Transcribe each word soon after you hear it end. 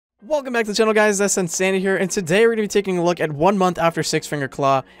Welcome back to the channel, guys. That's Insanity here, and today we're going to be taking a look at 1 month after Six Finger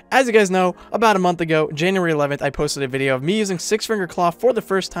Claw. As you guys know, about a month ago, January 11th, I posted a video of me using Six Finger Claw for the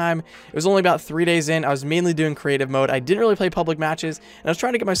first time. It was only about 3 days in. I was mainly doing creative mode. I didn't really play public matches, and I was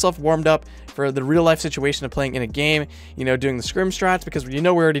trying to get myself warmed up for the real life situation of playing in a game, you know, doing the scrim strats, because you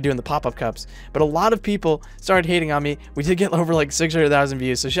know we're already doing the pop-up cups. But a lot of people started hating on me. We did get over like 600,000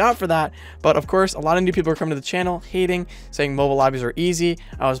 views, so shout out for that. But of course, a lot of new people are coming to the channel, hating, saying mobile lobbies are easy.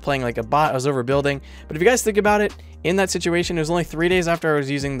 I was playing like a bot. I was overbuilding. But if you guys think about it, in that situation, it was only 3 days after I was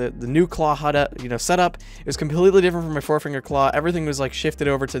using the new claw HUD, setup. It was completely different from my 4-finger claw. Everything was like shifted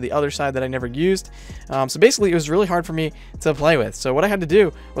over to the other side that I never used. So basically, it was really hard for me to play with. So what I had to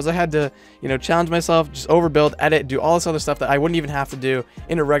do was I had to, challenge myself, just overbuild, edit, do all this other stuff that I wouldn't even have to do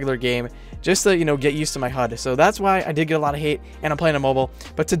in a regular game, just to, get used to my HUD. So that's why I did get a lot of hate, and I'm playing on mobile.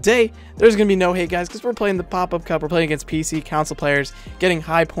 But today, there's going to be no hate, guys, because we're playing the pop-up cup. We're playing against PC, console players, getting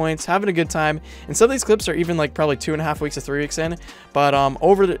high points, having a good time. And some of these clips are even like probably 2.5 weeks to 3 weeks in. But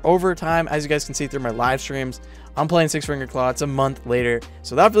over time, as you guys can see through my live streams, I'm playing Six Finger Claw. It's a month later.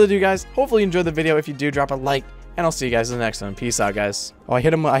 So without further ado, guys, hopefully you enjoyed the video. If you do, drop a like, and I'll see you guys in the next one. Peace out, guys. Oh, I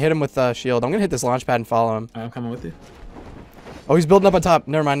hit him with shield. I'm going to hit this launch pad and follow him. I'm coming with you. Oh, he's building up on top.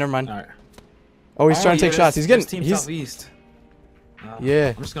 Never mind. All right. Oh, he's trying to take shots. He's getting. Southeast.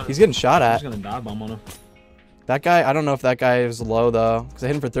 Yeah, he's getting shot at. I'm just gonna dive bomb on him. That guy, I don't know if that guy is low though, because I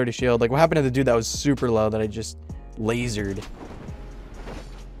hit him for 30 shield. Like, what happened to the dude that was super low that I just lasered?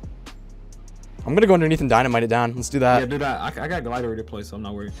 I'm gonna go underneath and dynamite it down. Let's do that. Yeah, do that. I got glider redeploy, so I'm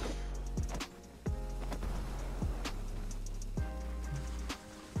not worried.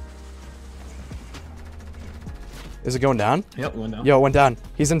 Is it going down? Yep, it went down. Yo, it went down.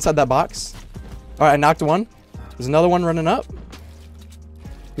 He's inside that box. All right, I knocked one. There's another one running up.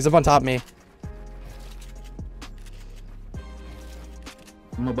 He's up on top of me.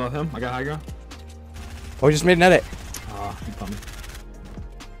 I'm above him. I got high ground. Oh, he just made an edit. Ah, he pumped me.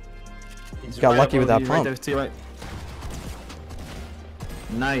 He's Got lucky with that right pump. there, to your right.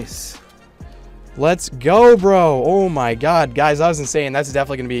 Nice. Let's go, bro. Oh my god, guys, that was insane. That's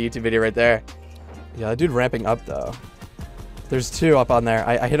definitely gonna be a YouTube video right there. Yeah, that dude ramping up though. There's two up on there.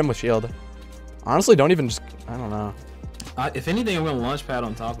 I hit him with shield. Honestly, don't even just, I don't know. If anything, I'm gonna launch pad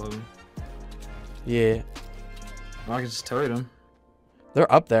on top of him. Yeah. Or I can just turret him.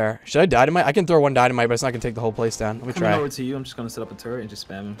 They're up there. Should I dynamite? I can throw one dynamite, but it's not gonna take the whole place down. Let me try. Coming over to you. I'm just gonna set up a turret and just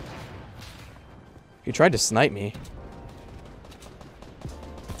spam him. He tried to snipe me.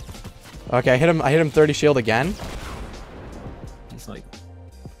 Okay, I hit him 30 shield again. He's like,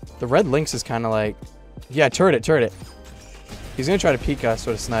 the red lynx is kind of like, yeah, turret it. He's gonna try to peek us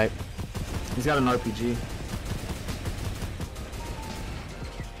with a snipe. he's got an RPG.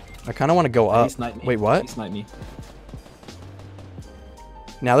 I kind of want to go He up. sniped me. Wait, what? He sniped me.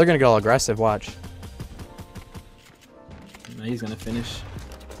 Now they're gonna go all aggressive. Watch. Now he's gonna finish.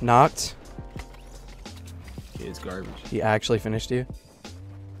 Knocked. Kid's garbage. He actually finished you.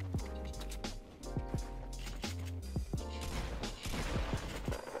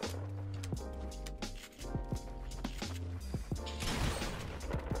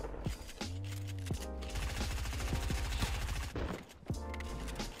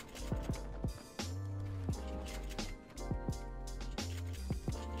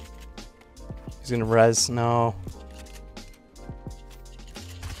 He's gonna res. No.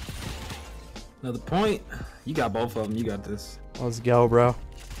 Another point. You got both of them. You got this. Let's go, bro.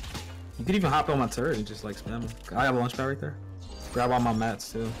 You could even hop on my turret and just like spam him. I have a launch pad right there. Grab all my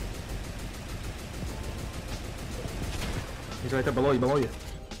mats too. He's right there below you.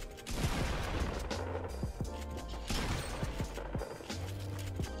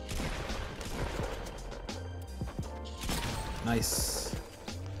 Nice.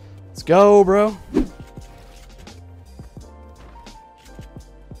 Let's go, bro.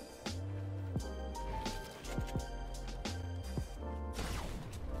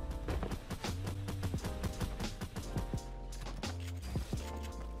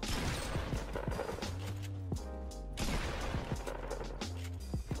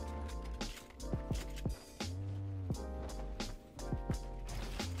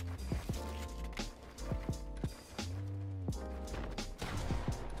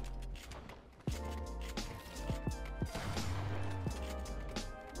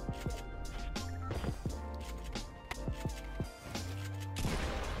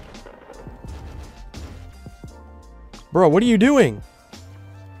 Bro, what are you doing?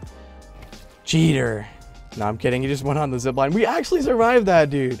 Cheater. No, I'm kidding. He just went on the zipline. We actually survived that,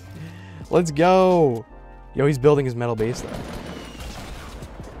 dude. Let's go. Yo, he's building his metal base there.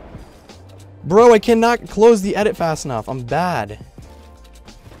 Bro, I cannot close the edit fast enough. I'm bad.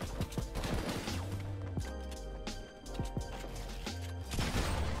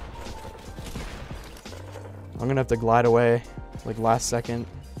 I'm gonna have to glide away like last second.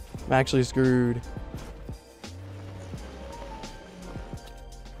 I'm actually screwed.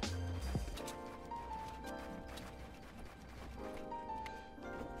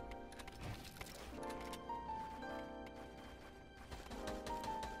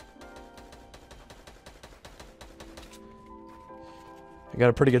 I got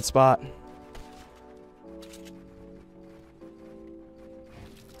a pretty good spot.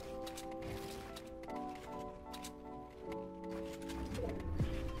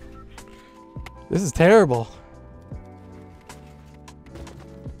 This is terrible.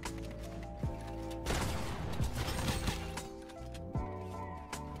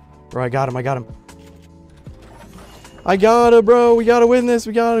 Bro, I got him. I got him. I gotta, bro. We gotta win this.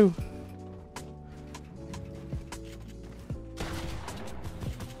 We gotta.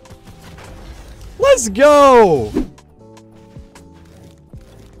 Let's go.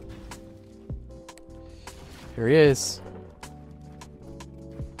 Here he is.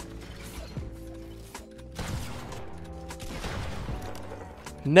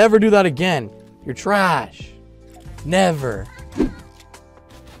 Never do that again. You're trash. Never.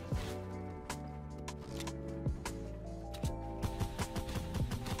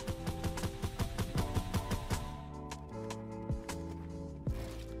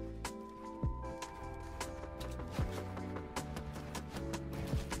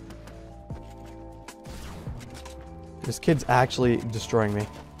 This kid's actually destroying me.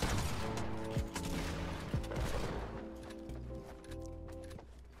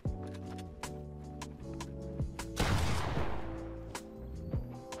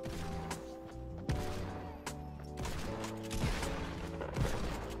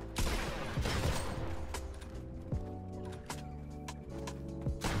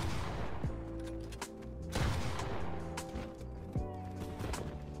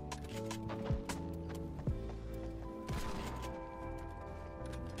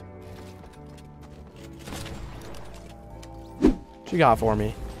 What you got for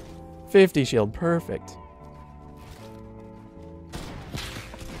me? 50 shield, perfect.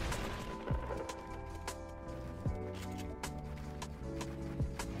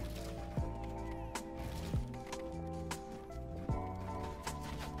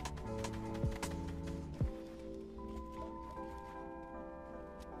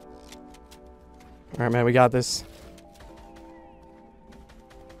 All right, man, we got this.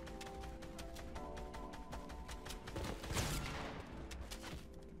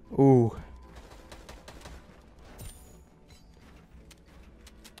 Ooh.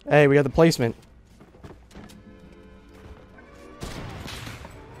 Hey, we got the placement.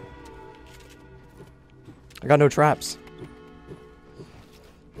 I got no traps.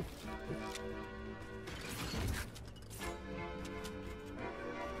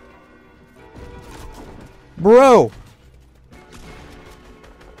 Bro!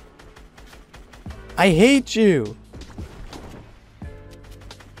 I hate you!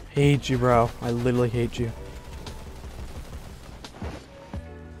 Hate you, bro. I literally hate you.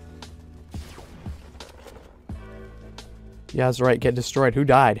 Yeah, that's right. Get destroyed. Who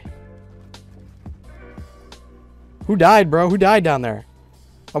died? Who died, bro? Who died down there?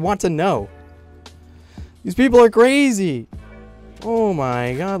 I want to know. These people are crazy. Oh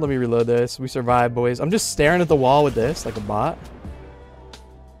my god. Let me reload this. We survived, boys. I'm just staring at the wall with this like a bot.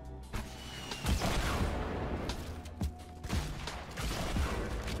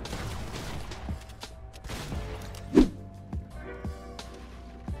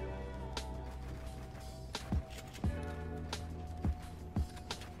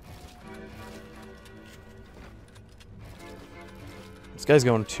 This guy's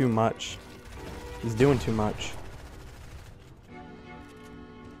going too much. He's doing too much.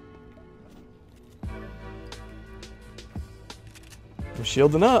 I'm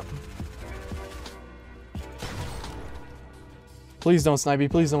shielding up. Please don't snipe me.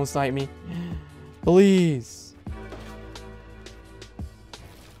 Please don't snipe me. Please.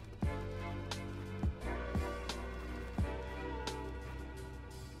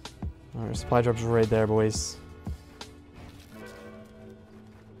 Alright, supply drops right there, boys.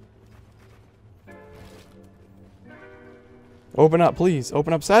 Open up, please.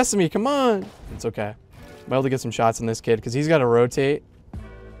 Open up Sesame. Come on. It's okay. I'm able to get some shots on this kid because he's got to rotate.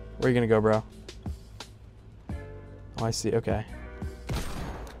 Where are you going to go, bro? Oh, I see. Okay.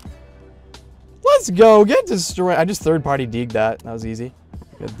 Let's go. Get destroyed. I just third-party degged that. That was easy.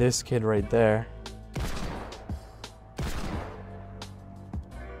 Got this kid right there.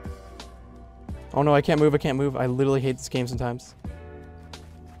 Oh, no. I can't move. I can't move. I literally hate this game sometimes.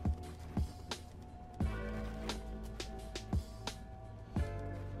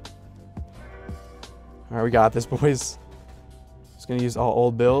 Alright, we got this, boys. Just gonna use all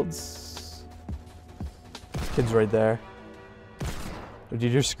old builds. Kid's right there. Oh,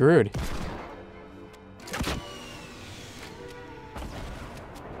 dude, you're screwed.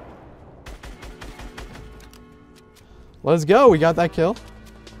 Let's go. We got that kill.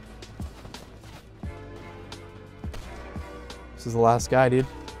 This is the last guy, dude.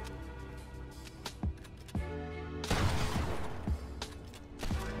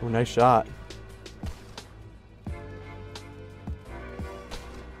 Oh, nice shot.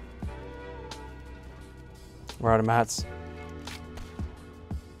 We're out of mats.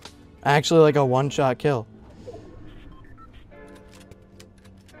 Actually, like a one-shot kill.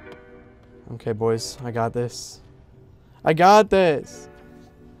 Okay, boys. I got this. I got this.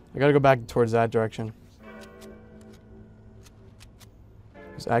 I gotta go back towards that direction.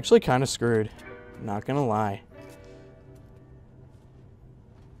 It's actually kind of screwed. Not gonna lie.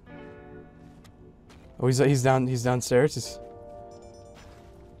 Oh, he's down. He's downstairs.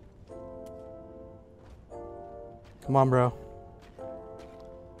 Come on, bro.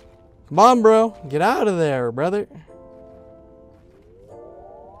 Come on, bro. Get out of there, brother.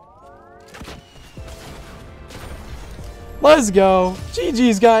 Let's go.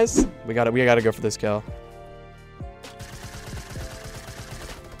 GG's, guys. We gotta go for this kill.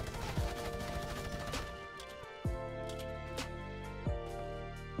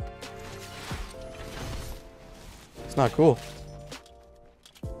 It's not cool.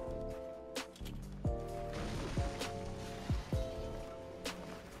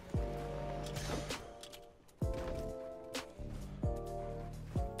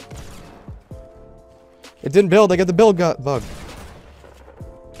 It didn't build. I got the build bug.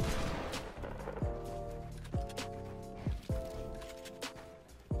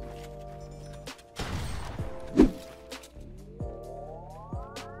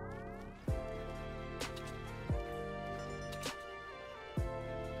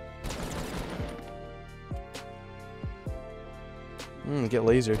 Get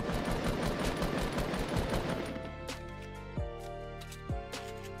lasered.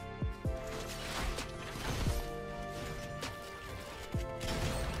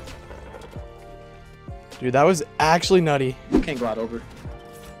 Dude, that was actually nutty. You can't go out over.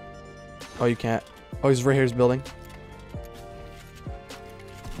 Oh, you can't. Oh, he's right here. He's building.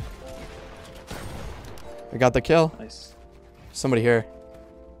 I got the kill. Nice. Somebody here.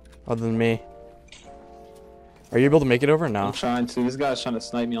 Other than me. Are you able to make it over? No. I'm trying to. This guy's trying to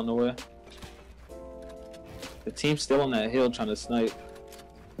snipe me on the way. The team's still on that hill trying to snipe.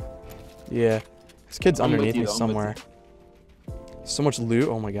 Yeah. This kid's I'm underneath with me you, I'm somewhere. So much loot.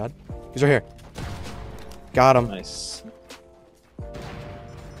 Oh my god. He's right here. Got him. Nice.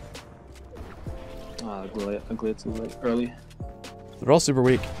 Ah, I glitched too late. Early. They're all super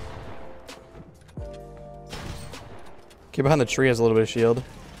weak. Kid behind the tree has a little bit of shield.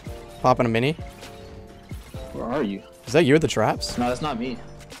 Popping a mini. Where are you? Is that you with the traps? No, that's not me.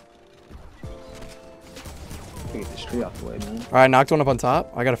 Get this tree out the way, man. Alright, knocked one up on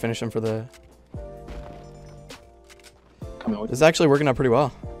top. I gotta finish him for the... Coming with This is actually working out pretty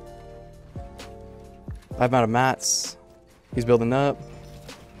well. I'm out of mats. He's building up.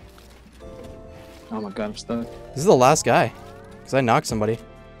 Oh my god, I'm stuck. This is the last guy. Because I knocked somebody.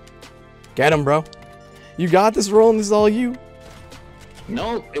 Get him, bro. You got this, Roland. This is all you.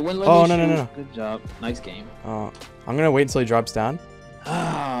 No, it wouldn't let Oh, me no, shoot. no, no. Good job. Nice game. I'm gonna wait until he drops down. Oh,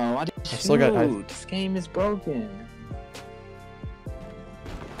 I didn't I still got- shoot. This game is broken.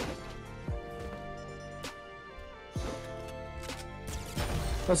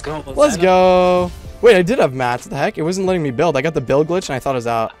 Let's go. Let's go. Wait, I did have mats. What the heck? It wasn't letting me build. I got the build glitch and I thought it was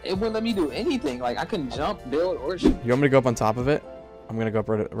out. It wouldn't let me do anything. Like, I couldn't jump, build, or shoot. You want me to go up on top of it? I'm gonna go up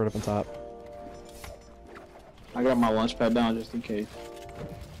right up on top. I got my launch pad down just in case.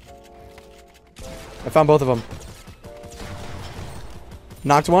 I found both of them.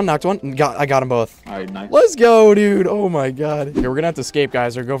 Knocked one, knocked one. I got them both. Alright, nice. Let's go, dude. Oh my god. Here, we're gonna have to escape,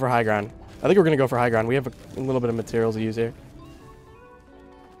 guys, or go for high ground. I think we're gonna go for high ground. We have a little bit of materials to use here.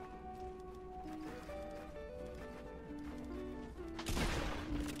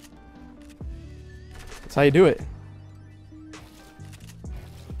 That's how you do it.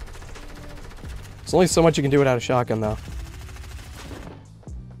 There's only so much you can do without a shotgun, though.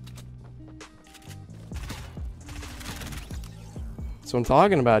 That's what I'm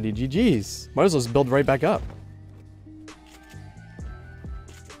talking about, dude. GG's. Might as well just build right back up.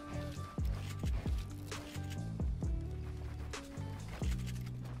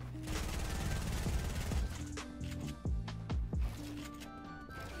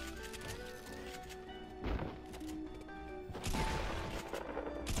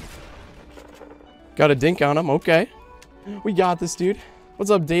 Got a dink on him. Okay. We got this, dude.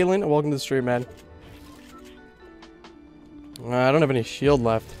 What's up, Dalen? Welcome to the stream, man. I don't have any shield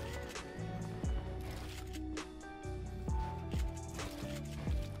left.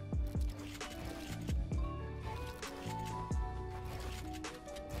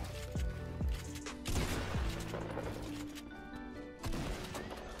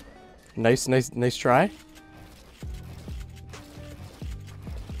 Nice try.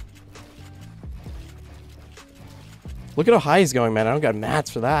 Look at how high he's going, man. I don't got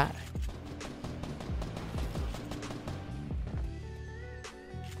mats for that.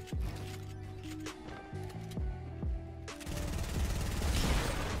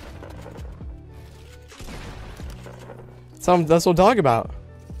 That's what I'm talking about.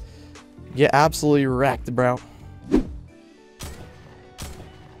 Get absolutely wrecked, bro.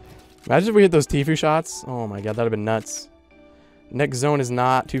 Imagine if we hit those Tfue shots. Oh my god, that'd have been nuts. Next zone is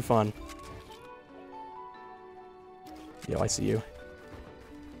not too fun. Yo, I see you.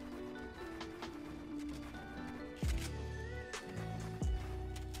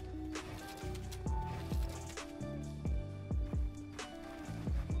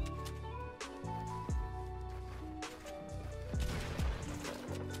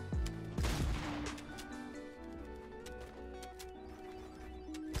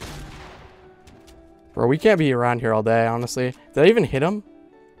 Bro, we can't be around here all day, honestly. Did I even hit him?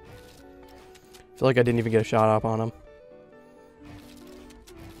 I feel like I didn't even get a shot up on him.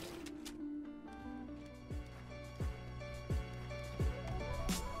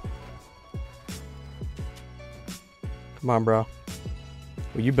 Come on, bro.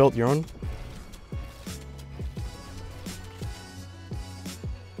 Well, you built your own?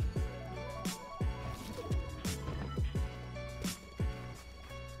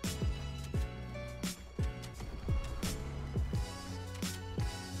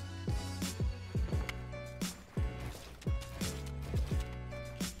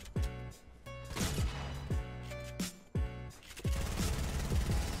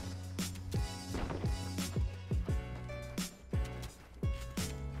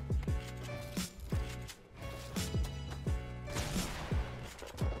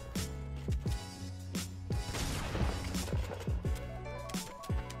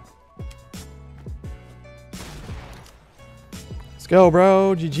 Go,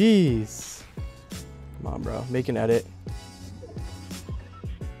 bro. GG's. Come on, bro. Make an edit.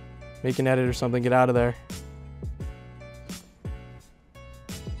 Make an edit or something. Get out of there.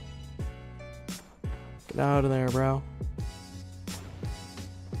 Get out of there, bro.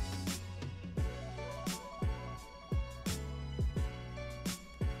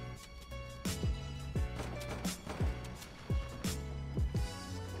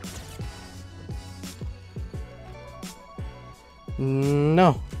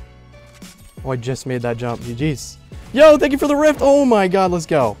 No. Oh, I just made that jump. GG's. Yo, thank you for the rift. Oh my god, let's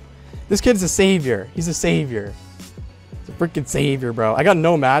go. This kid's a savior. He's a savior. He's a freaking savior, bro. I got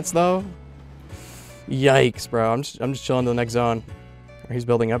no mats though. Yikes, bro. I'm just chilling to the next zone. He's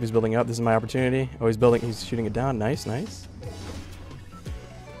building up. He's building up. This is my opportunity. Oh, he's building. He's shooting it down. Nice, nice.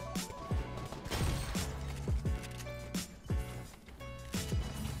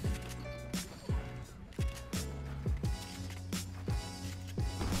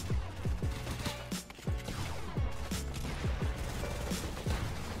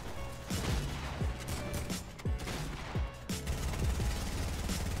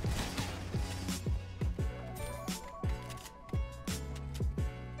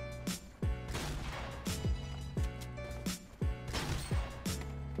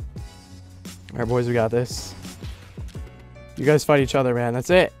 Alright, boys, we got this. You guys fight each other, man.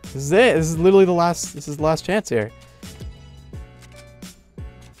 That's it. This is it. This is literally the last. This is the last chance here.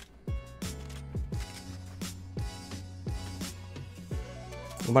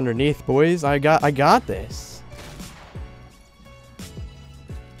 I'm underneath, boys. I got this.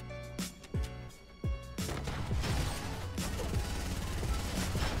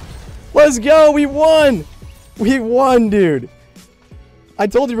 Let's go. We won. We won, dude. I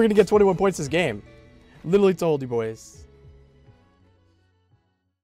told you we're going to get 21 points this game. Literally told you, boys.